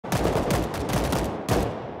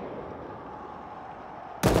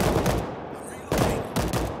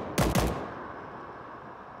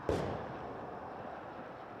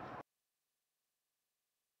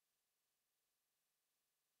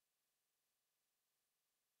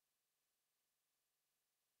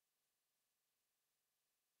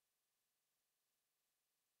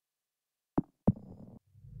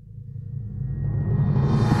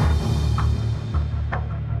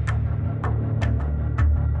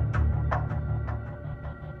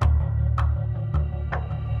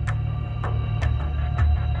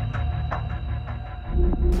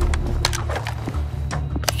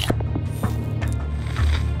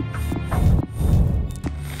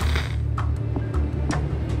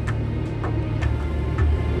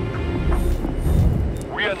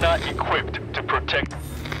Protect.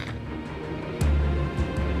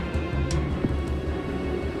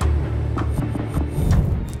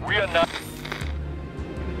 We are not.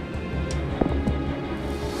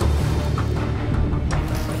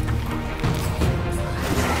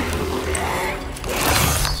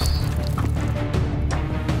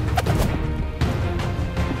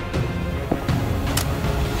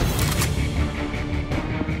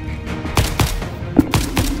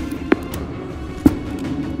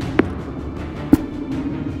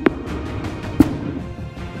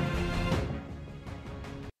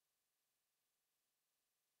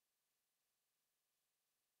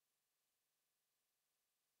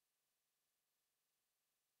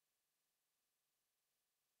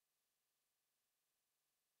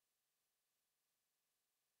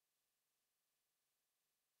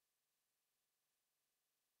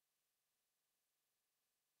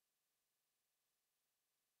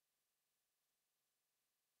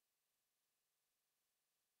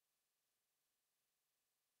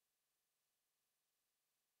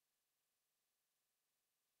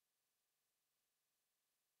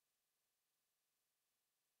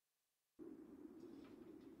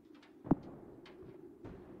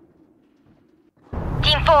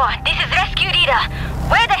 Team 4, this is Rescue Leader.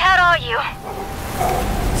 Where the hell are you?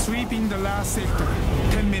 Sweeping the last sector.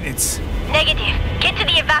 10 minutes. Negative. Get to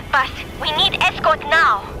the evac bus. We need escort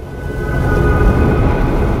now.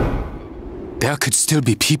 There could still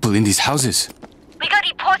be people in these houses. We got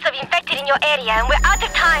reports of infected in your area and we're out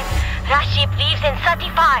of time. Last ship leaves in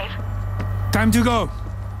 35. Time to go.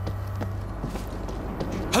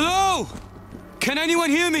 Hello? Can anyone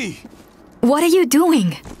hear me? What are you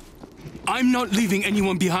doing? I'm not leaving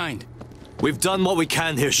anyone behind. We've done what we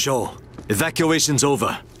can here, Shaw. Evacuation's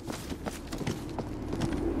over.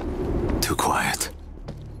 Too quiet.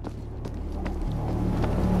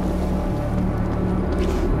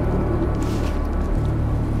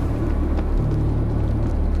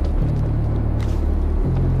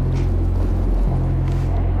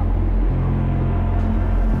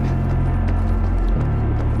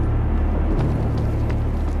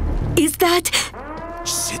 Is that...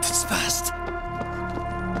 Shit, it's fast.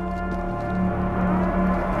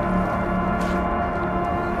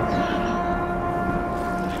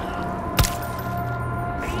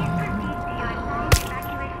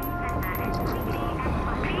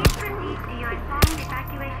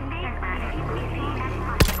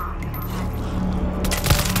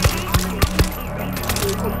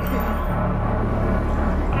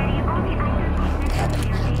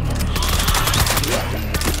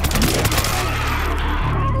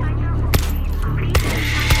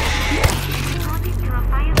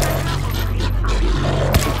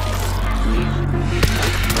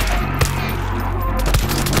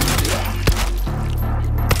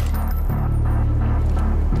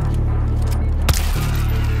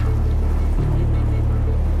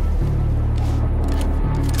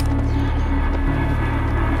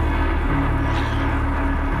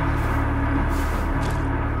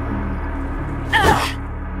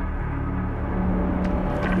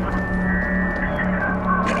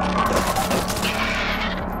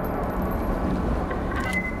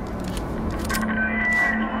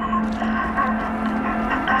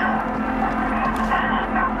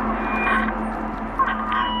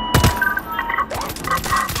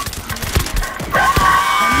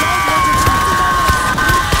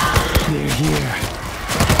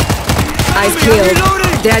 Eyes peeled.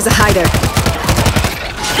 There's a hider.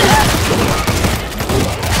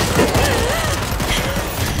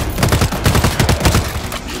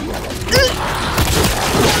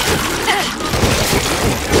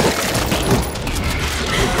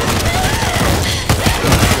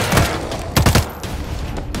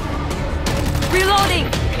 Reloading!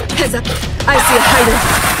 Heads up. I see a hider.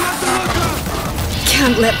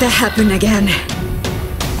 Can't let that happen again.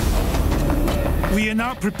 We are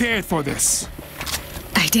not prepared for this.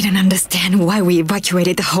 I didn't understand why we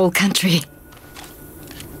evacuated the whole country.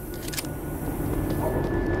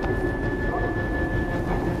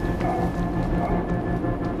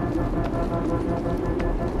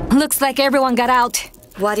 Looks like everyone got out.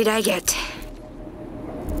 What did I get?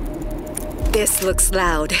 This looks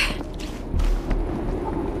loud.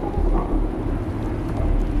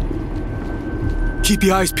 Keep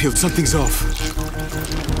your eyes peeled, something's off.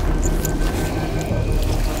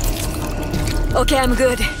 Okay, I'm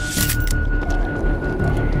good.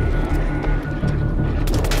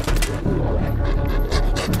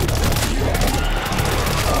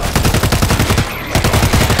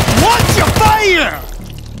 Watch your fire!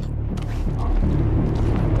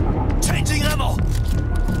 Changing ammo!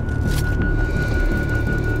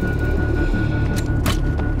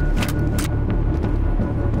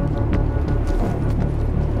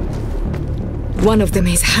 One of them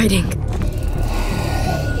is hiding.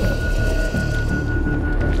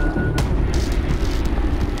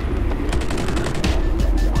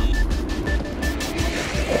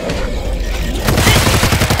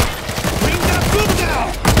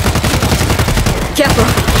 Careful!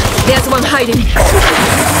 There's one hiding.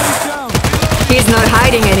 He's not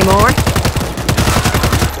hiding anymore.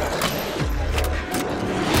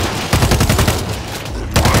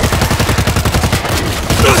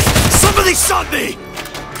 Somebody shot me!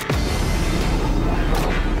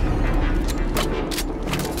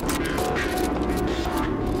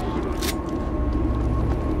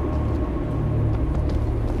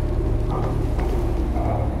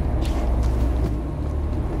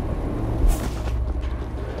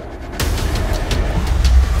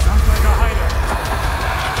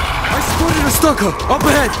 Stalker, up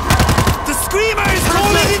ahead! The screamer is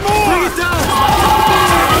rolling in more! Bring it down!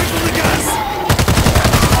 Rifle the gas!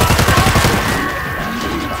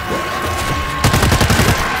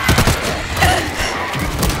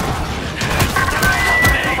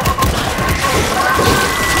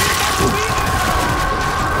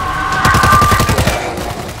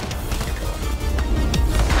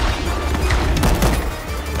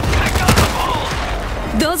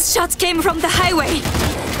 Those shots came from the highway.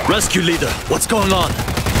 Rescue leader, what's going on?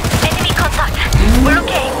 Enemy contact. We're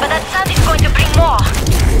okay, but that sound is going to bring more.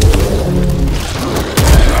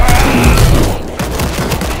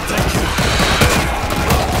 Thank you.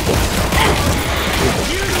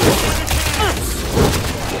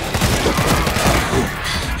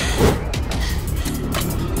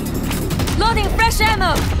 Loading fresh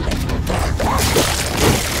ammo.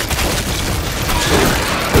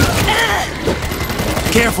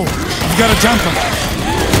 Careful, you got a jumper.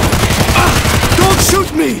 Don't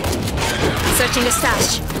shoot me! Searching the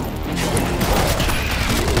stash.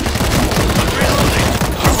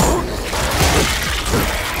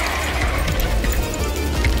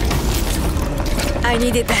 I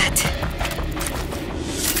needed that.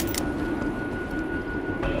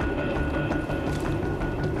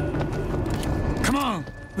 Come on,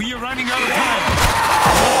 we are running out of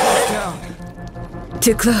time.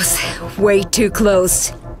 Too close. Way too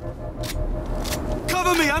close.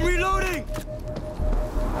 Cover me, I'm reloading!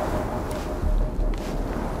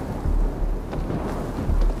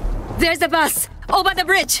 There's the bus! Over the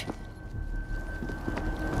bridge!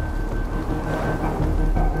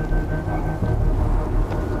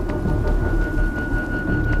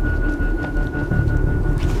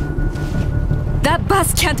 That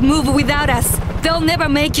bus can't move without us. They'll never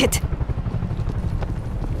make it.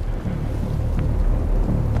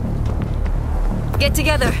 Get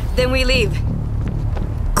together, then we leave.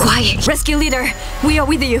 Quiet. Rescue leader, we are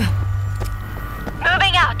with you.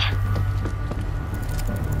 Moving out.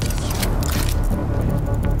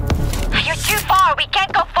 You're too far. We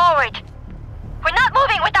can't go forward. We're not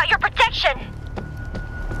moving without your protection.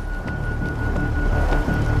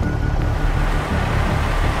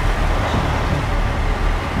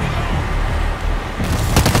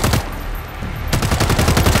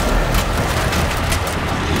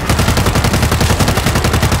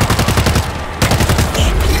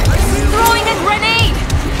 Throwing a grenade!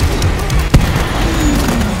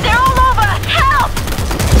 They're all over us. Help!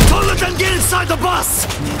 Don't let them get inside the bus!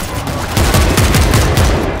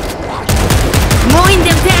 Mowing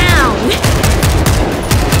them down!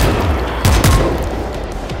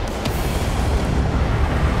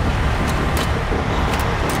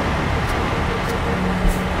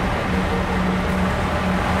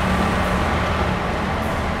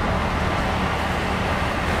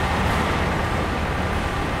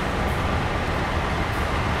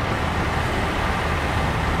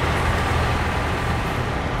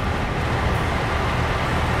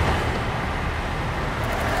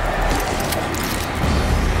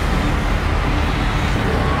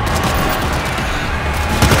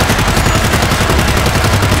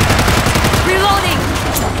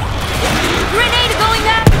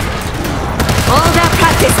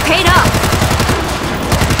 It's paid off!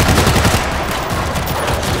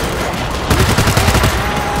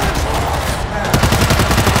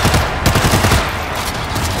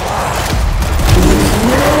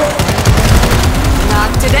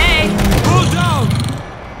 Not today! Hold down!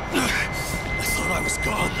 I thought I was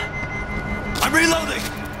gone. I'm reloading!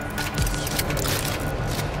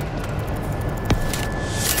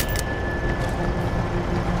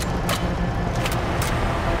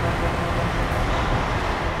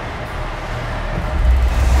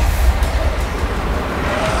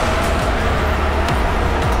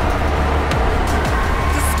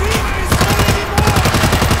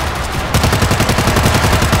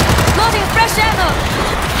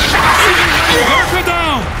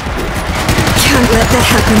 that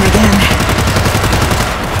happen again.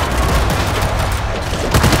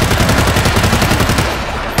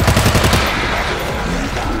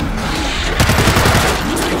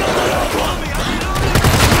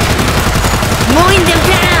 Mowing them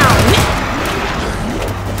down!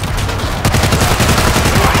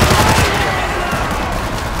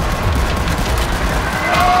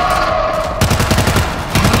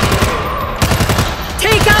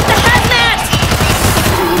 Take out the hazmat!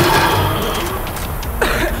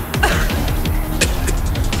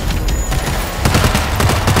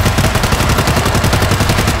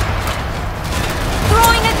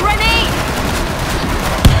 Throwing a grenade!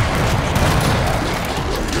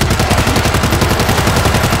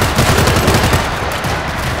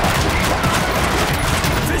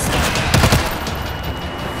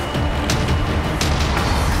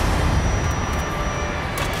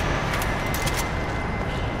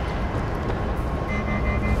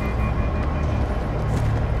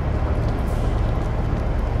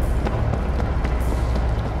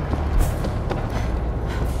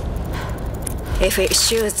 If it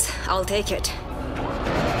shoots, I'll take it.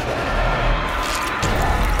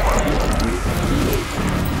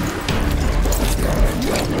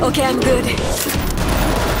 Okay, I'm good.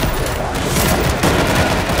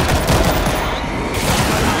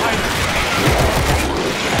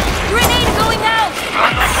 Grenade going out!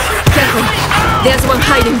 Careful! There's one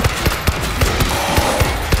hiding.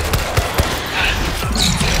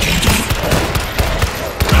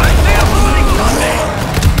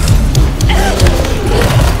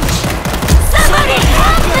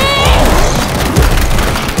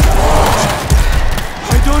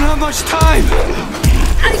 Much time!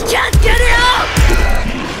 I can't get it up!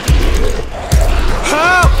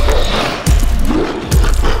 Help!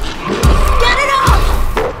 Get it off!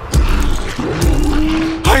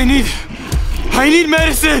 I need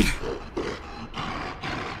medicine!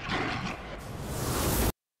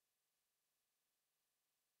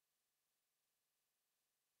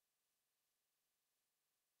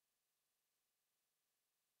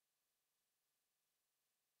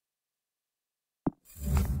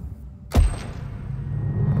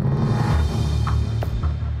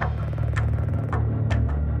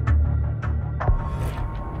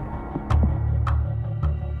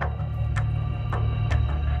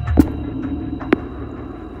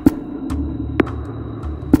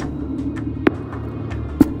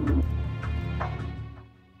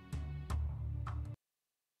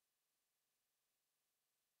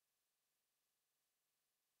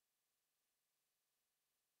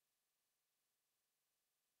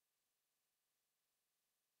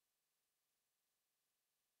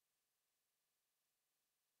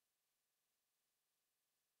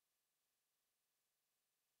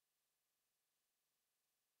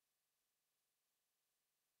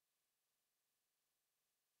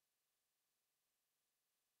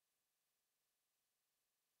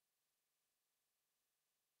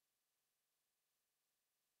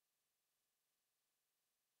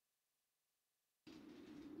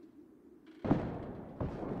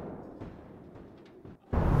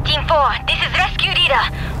 Team 4, this is Rescue Leader.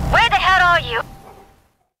 Where the hell are you?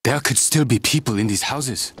 There could still be people in these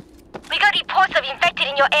houses. We got reports of infected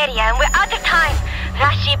in your area and we're out of time.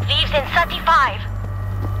 Last ship leaves in 35.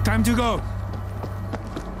 Time to go.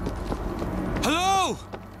 Hello?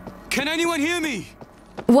 Can anyone hear me?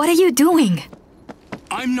 What are you doing?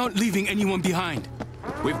 I'm not leaving anyone behind.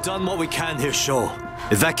 We've done what we can here, Shaw.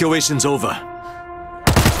 Evacuation's over.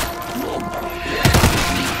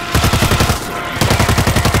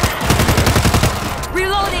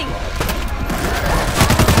 Reloading!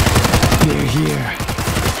 They're here.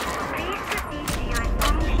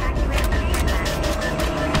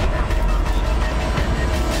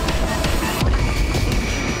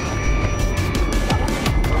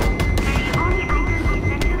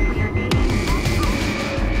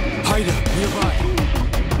 Hider, nearby.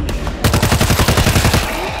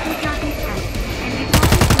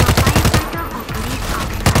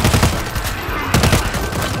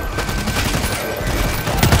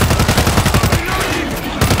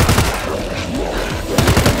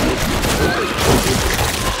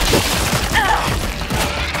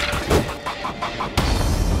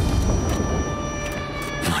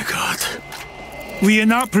 We are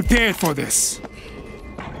not prepared for this.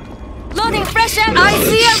 Loading fresh air! I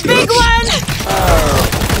see a big one!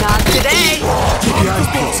 Not today! Keep your eyes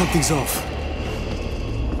peeled, something's off.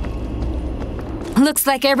 Looks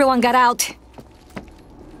like everyone got out.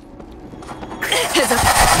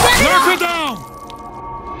 Knock her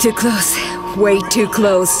down! Too close. Way too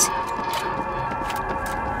close.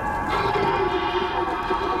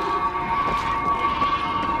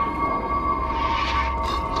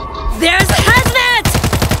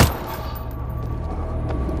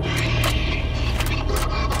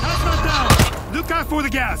 for the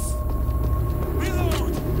gas!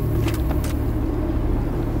 Reload!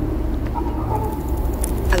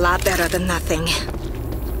 A lot better than nothing.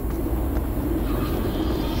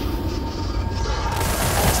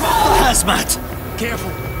 Hazmat!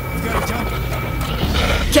 Careful, you gotta jump.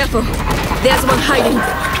 Careful, there's one hiding.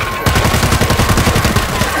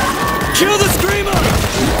 Kill the screamer!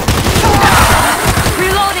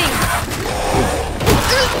 Reloading!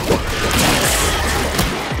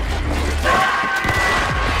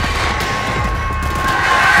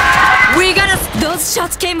 We got us! Those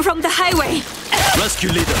shots came from the highway. Rescue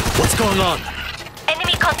leader, what's going on?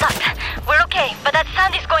 Enemy contact. We're okay, but that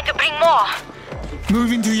sound is going to bring more.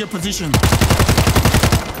 Move into your position.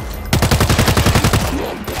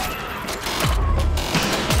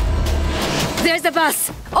 There's the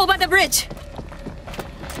bus! Over the bridge!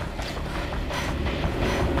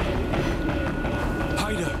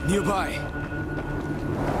 Hider, nearby.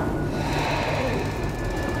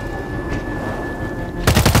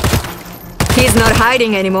 He's not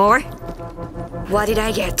hiding anymore. What did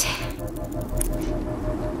I get?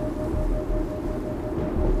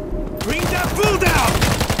 Bring that fool down!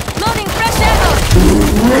 Loading fresh ammo!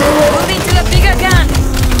 Moving to a bigger gun!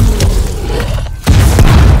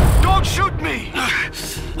 Don't shoot me!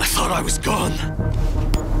 I thought I was gone.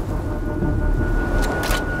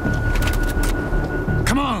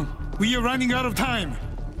 Come on, we are running out of time.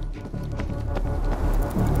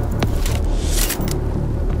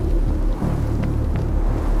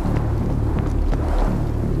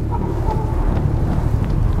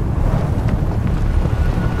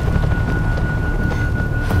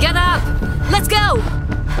 Get up! Let's go!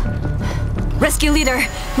 Rescue leader,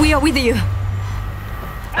 we are with you.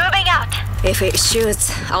 Moving out. If it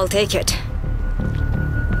shoots, I'll take it.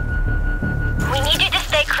 We need you to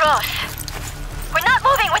stay close. We're not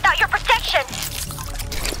moving without your protection.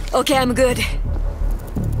 Okay, I'm good.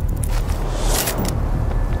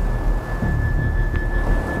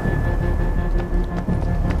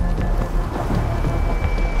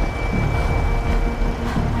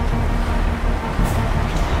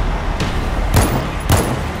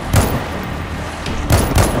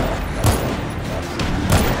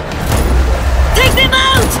 Take them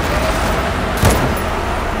out!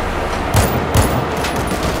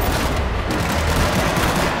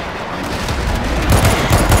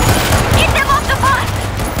 Get them off the bus!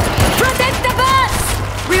 Protect the bus!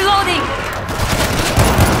 Reloading!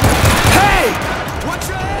 Hey! What's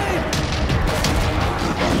your aim?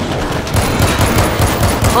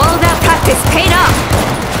 All that practice paid off!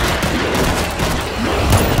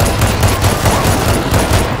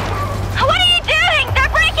 What are you doing? They're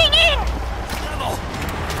breaking in! Level.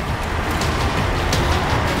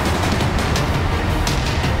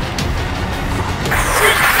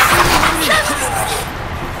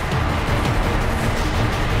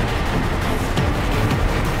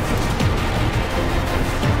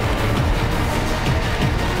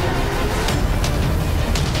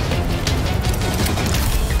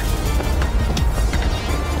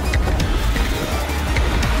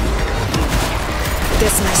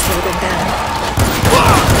 This might slow them down.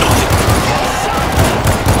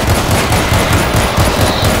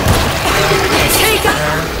 Take up!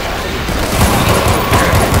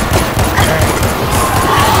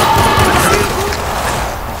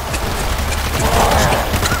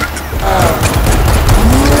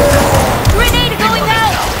 Grenade going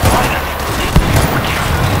out!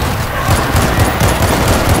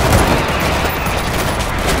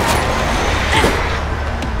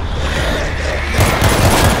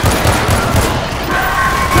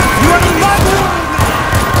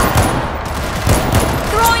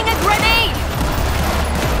 Throwing a grenade!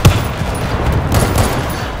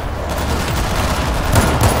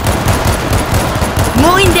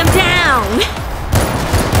 Mowing them down!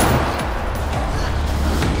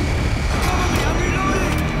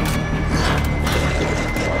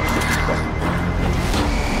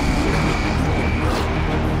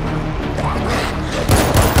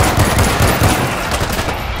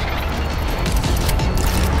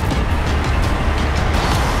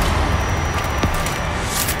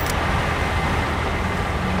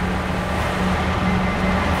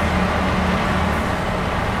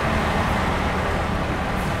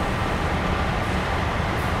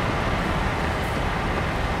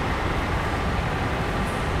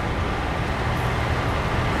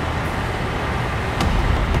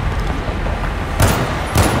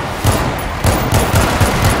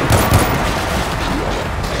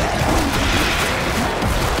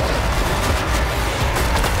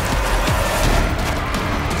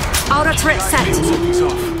 Outer threat set. Something's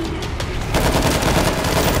off.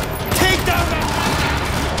 Take down that!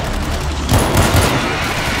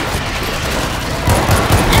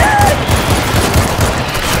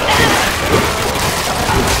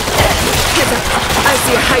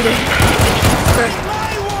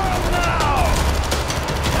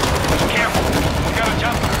 Careful, we got a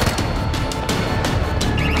jumper.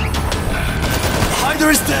 Hider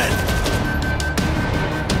is dead.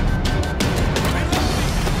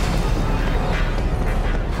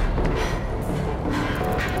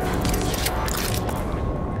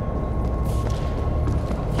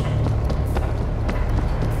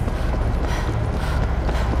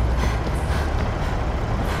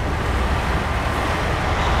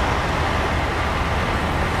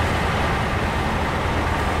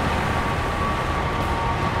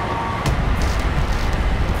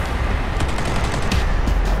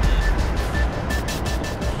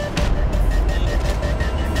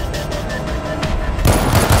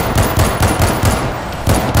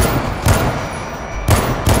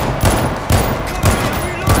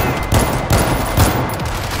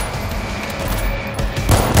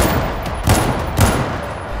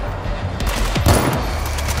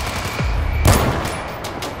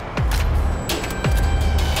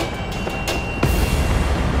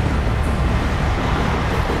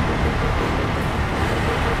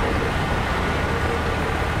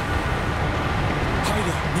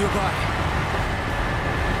 Nearby.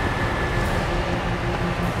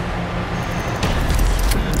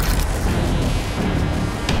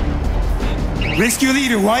 Rescue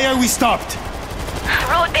leader, why are we stopped?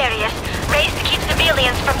 Road barriers raised to keep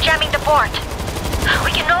civilians from jamming the port.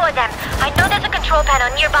 We can lower them. I know there's a control panel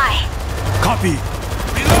nearby. Copy.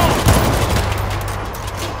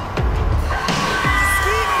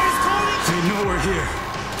 They know we're here.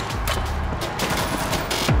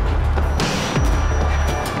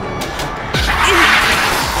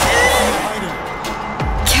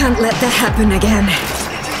 Can't let that happen again.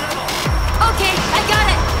 Okay, I got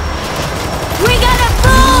it! We gotta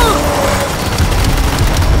move!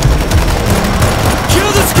 Kill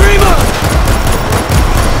the screamer!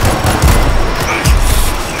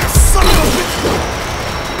 Son of a bitch!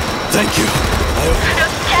 Thank you.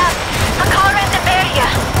 Look, Tab, a car ran the barrier.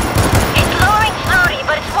 It's lowering slowly,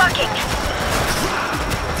 but it's working.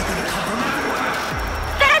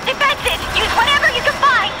 Set up defenses! Use whatever you can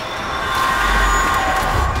find!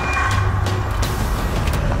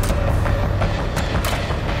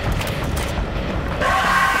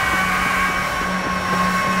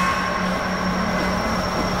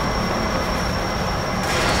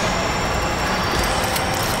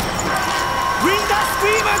 Bring that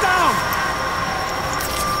screamer down!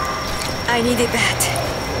 I needed that.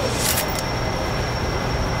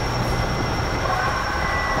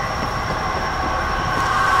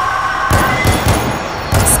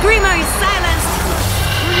 Screamer is silenced!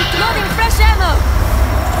 Loading fresh ammo!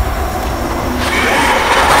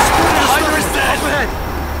 Hider is dead! Overhead!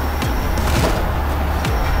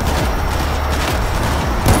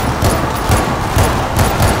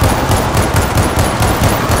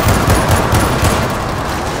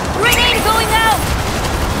 Grenade going out!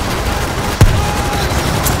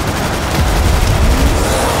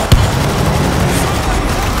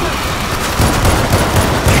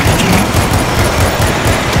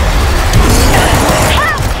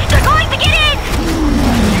 Help! They're going to get in!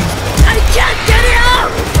 I can't get it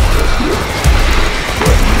out!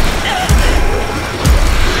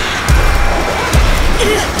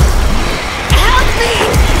 Help me!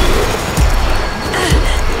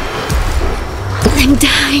 I'm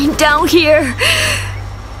dying down here.